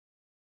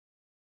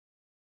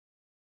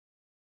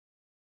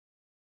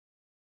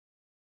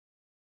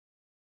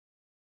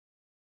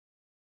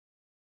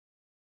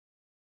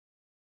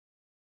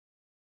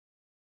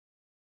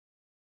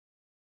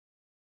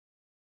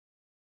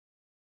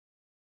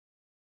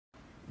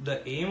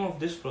The aim of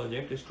this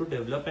project is to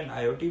develop an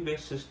IoT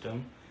based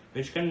system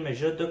which can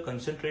measure the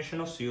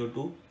concentration of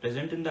CO2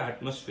 present in the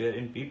atmosphere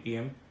in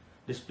ppm,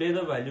 display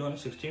the value on a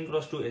 16x2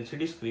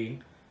 LCD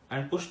screen,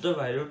 and push the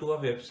value to a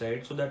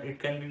website so that it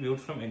can be viewed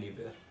from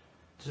anywhere.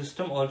 The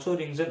system also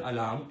rings an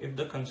alarm if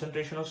the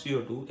concentration of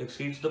CO2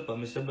 exceeds the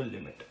permissible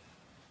limit.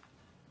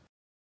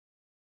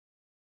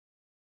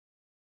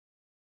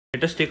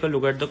 Let us take a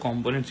look at the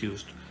components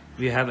used.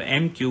 We have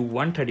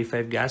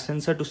MQ135 gas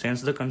sensor to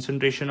sense the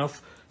concentration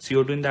of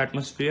CO2 in the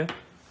atmosphere.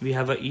 We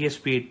have a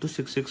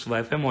ESP8266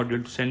 Wi-Fi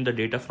module to send the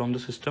data from the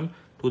system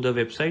to the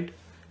website.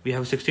 We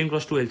have a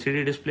 16x2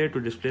 LCD display to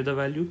display the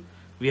value.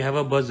 We have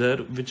a buzzer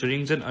which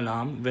rings an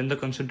alarm when the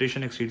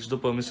concentration exceeds the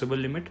permissible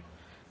limit.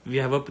 We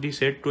have a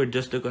preset to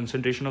adjust the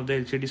concentration of the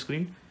LCD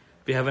screen.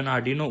 We have an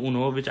Arduino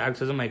Uno which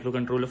acts as a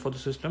microcontroller for the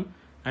system,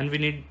 and we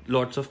need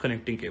lots of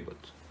connecting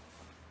cables.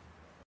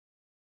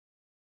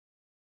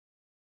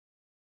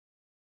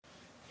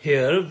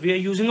 Here we are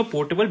using a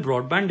portable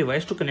broadband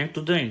device to connect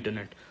to the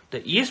internet. The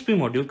ESP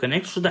module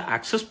connects to the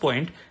access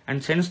point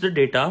and sends the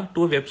data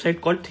to a website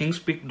called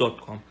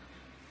thingspeak.com,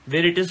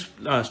 where it is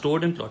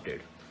stored and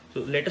plotted. So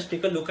let us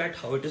take a look at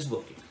how it is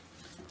working.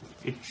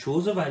 It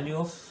shows a value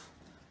of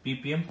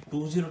ppm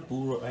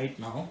 202 right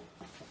now,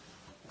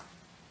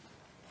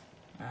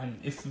 and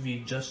if we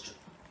just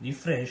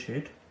refresh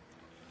it,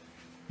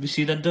 we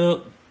see that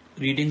the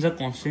readings are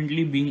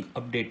constantly being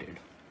updated.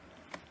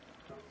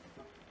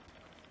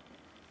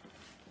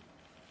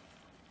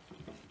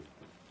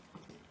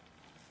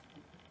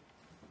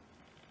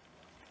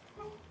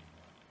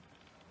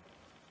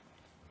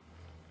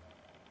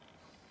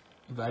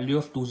 Value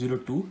of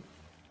 202.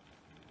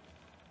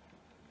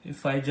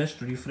 If I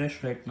just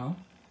refresh right now,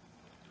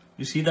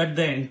 you see that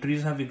the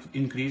entries have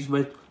increased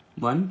by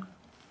 1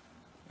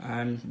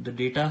 and the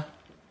data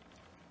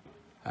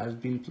has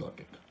been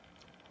plotted.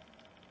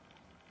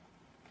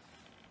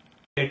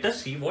 Let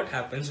us see what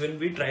happens when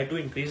we try to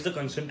increase the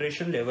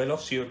concentration level of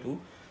CO2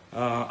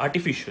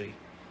 artificially.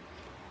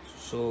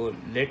 So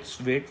let's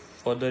wait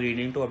for the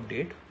reading to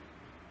update,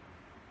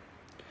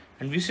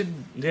 and we see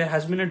there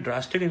has been a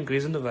drastic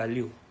increase in the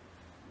value.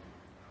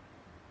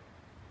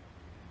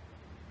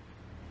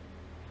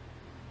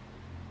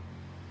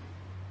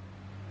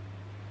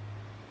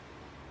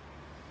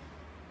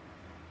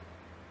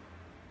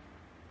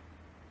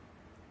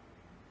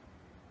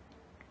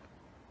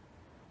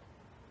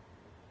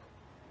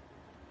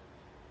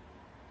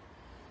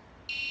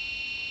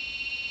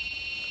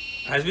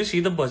 As we see,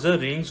 the buzzer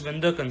rings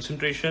when the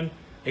concentration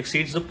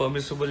exceeds the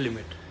permissible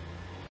limit.